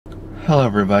Hello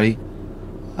everybody,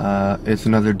 it's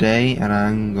another day and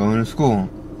I'm going to school.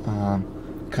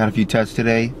 Got a few tests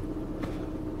today,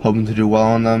 hoping to do well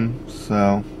on them,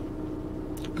 so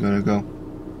gonna go.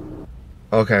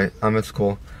 Okay, I'm at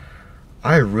school.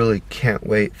 I really can't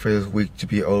wait for this week to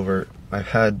be over. I've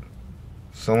had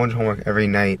so much homework every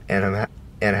night and I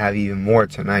have even more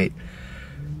tonight.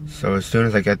 So as soon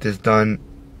as I get this done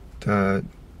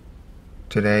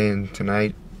today and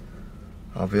tonight,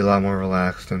 I'll be a lot more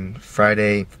relaxed, and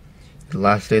Friday, the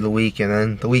last day of the week, and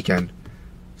then the weekend.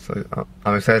 So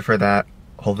I'm excited for that.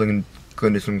 Hopefully I'm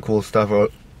going to do some cool stuff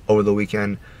over the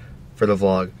weekend for the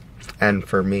vlog and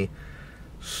for me.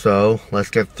 So let's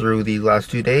get through the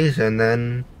last 2 days and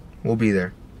then we'll be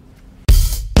there.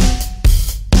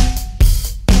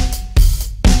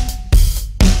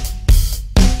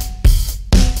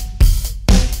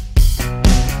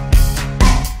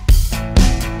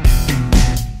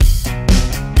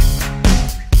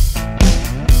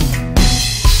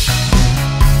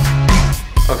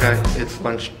 Okay, it's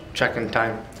lunch check-in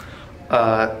time.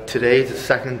 Today's the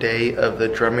second day of the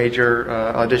drum major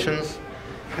auditions,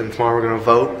 and tomorrow we're going to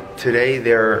vote. Today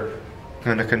they're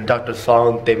going to conduct a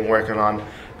song they've been working on,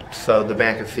 so the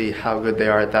band can see how good they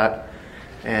are at that.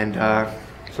 And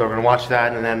so we're going to watch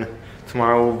that, and then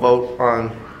tomorrow we'll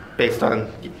vote based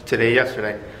on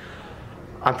yesterday.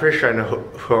 I'm pretty sure I know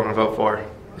who I'm going to vote for.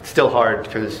 It's still hard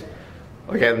because,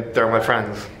 again, they're my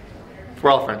friends. We're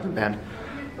all friends in the band.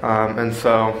 And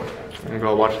so I'm gonna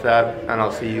go watch that, and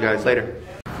I'll see you guys later.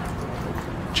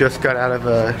 Just got out of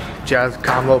a jazz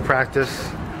combo practice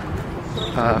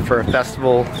for a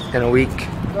festival in a week.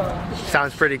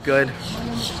 Sounds pretty good.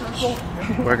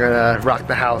 We're gonna rock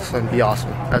the house and be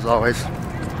awesome, as always.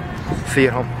 See you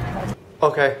at home.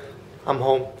 Okay, I'm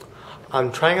home.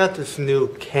 I'm trying out this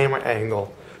new camera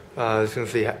angle. Just gonna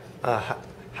see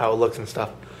how it looks and stuff.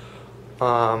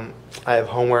 I have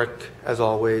homework, as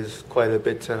always, quite a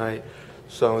bit tonight,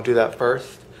 so I'll do that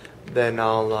first. Then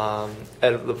I'll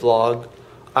edit the vlog.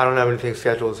 I don't have anything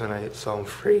scheduled tonight, so I'm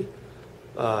free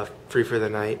for the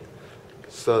night.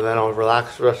 So then I'll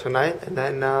relax the rest of the night and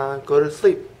then go to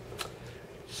sleep.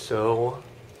 So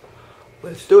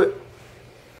let's do it.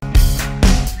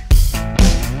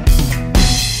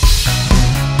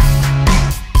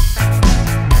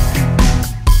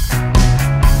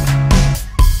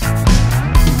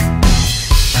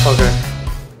 Okay,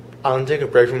 I'm gonna take a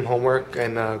break from homework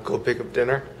and go pick up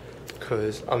dinner,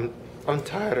 cause I'm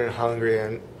tired and hungry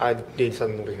and I need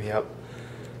something to wake me up.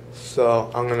 So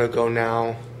I'm gonna go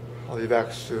now. I'll be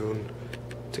back soon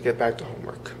to get back to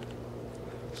homework.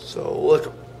 So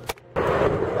look.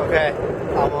 Okay,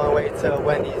 I'm on my way to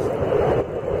Wendy's.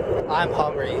 I'm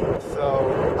hungry,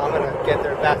 so I'm gonna get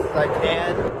there as fast as I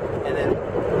can and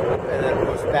then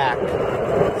push back.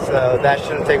 So that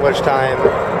shouldn't take much time.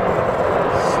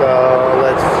 So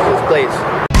let's just please.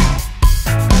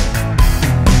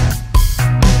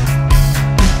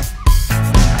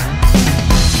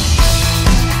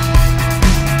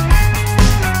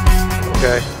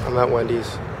 Okay, I'm at Wendy's.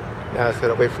 Now I just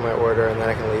gotta wait for my order and then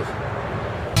I can leave.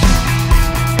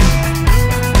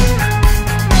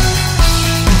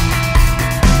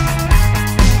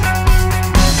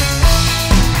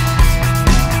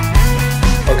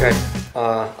 Okay,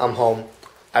 I'm home.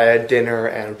 I had dinner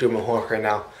and I'm doing my homework right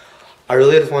now. I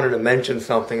really just wanted to mention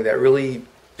something that really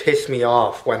pissed me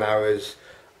off when I was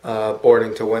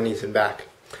boarding to Wendy's and back.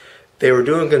 They were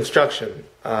doing construction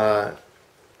near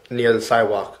the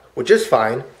sidewalk, which is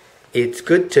fine. It's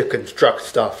good to construct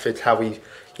stuff. It's how we,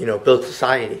 build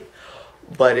society.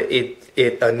 But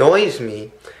it annoys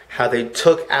me how they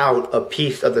took out a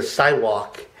piece of the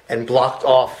sidewalk and blocked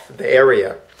off the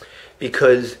area,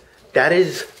 because that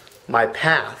is my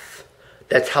path.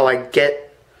 That's how I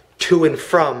get to and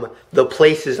from the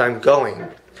places I'm going.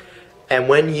 And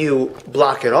when you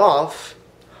block it off,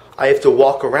 I have to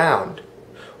walk around,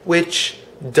 which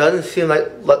doesn't seem like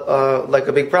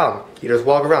a big problem. You just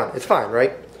walk around. It's fine,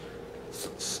 right?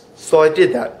 So I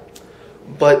did that.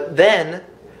 But then,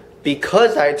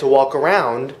 because I had to walk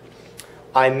around,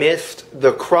 I missed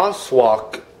the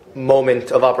crosswalk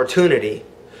moment of opportunity.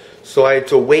 So I had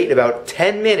to wait about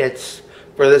 10 minutes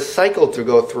for the cycle to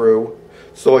go through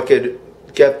so I could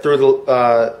get through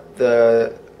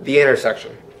the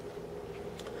intersection.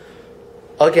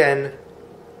 Again,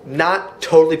 not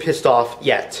totally pissed off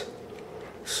yet.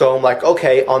 So I'm like,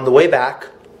 okay, on the way back,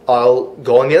 I'll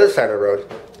go on the other side of the road.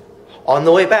 On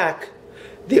the way back,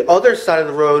 the other side of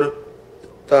the road,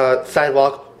 the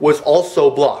sidewalk, was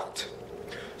also blocked.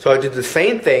 So I did the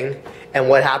same thing, and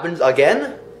what happens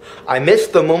again? I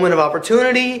missed the moment of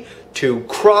opportunity to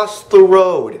cross the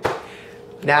road.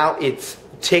 Now it's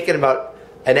taken about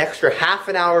an extra half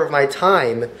an hour of my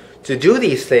time to do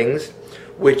these things,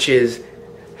 which is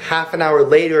half an hour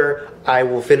later I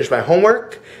will finish my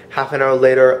homework, half an hour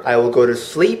later I will go to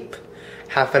sleep,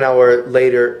 half an hour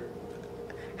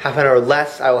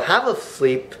less I will have of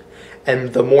sleep,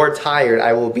 and the more tired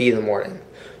I will be in the morning.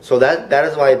 So that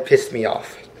is why it pissed me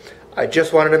off. I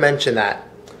just wanted to mention that.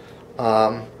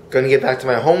 Gonna get back to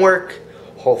my homework.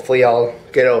 Hopefully I'll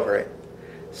get over it.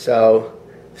 So,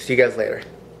 see you guys later.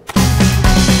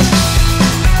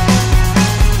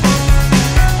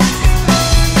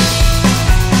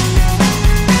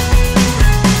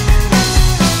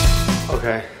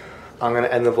 Okay, I'm gonna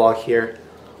end the vlog here.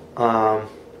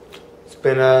 It's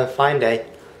been a fine day.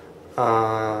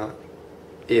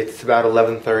 It's about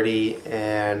 11:30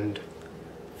 and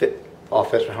I'll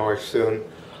finish my homework soon.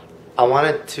 I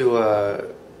wanted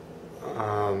to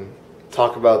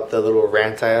talk about the little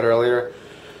rant I had earlier.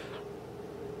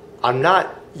 I'm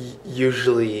not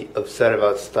usually upset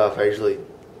about stuff. I usually,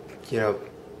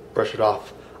 brush it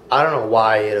off. I don't know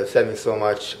why it upset me so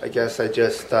much. I guess I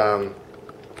just,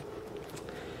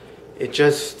 it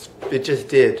just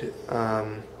did.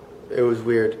 It was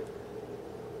weird.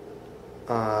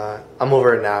 I'm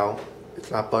over it now.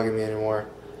 It's not bugging me anymore.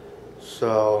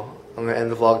 So I'm gonna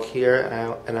end the vlog here,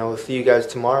 and I will see you guys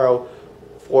tomorrow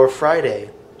for Friday.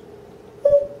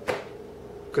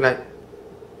 Good night.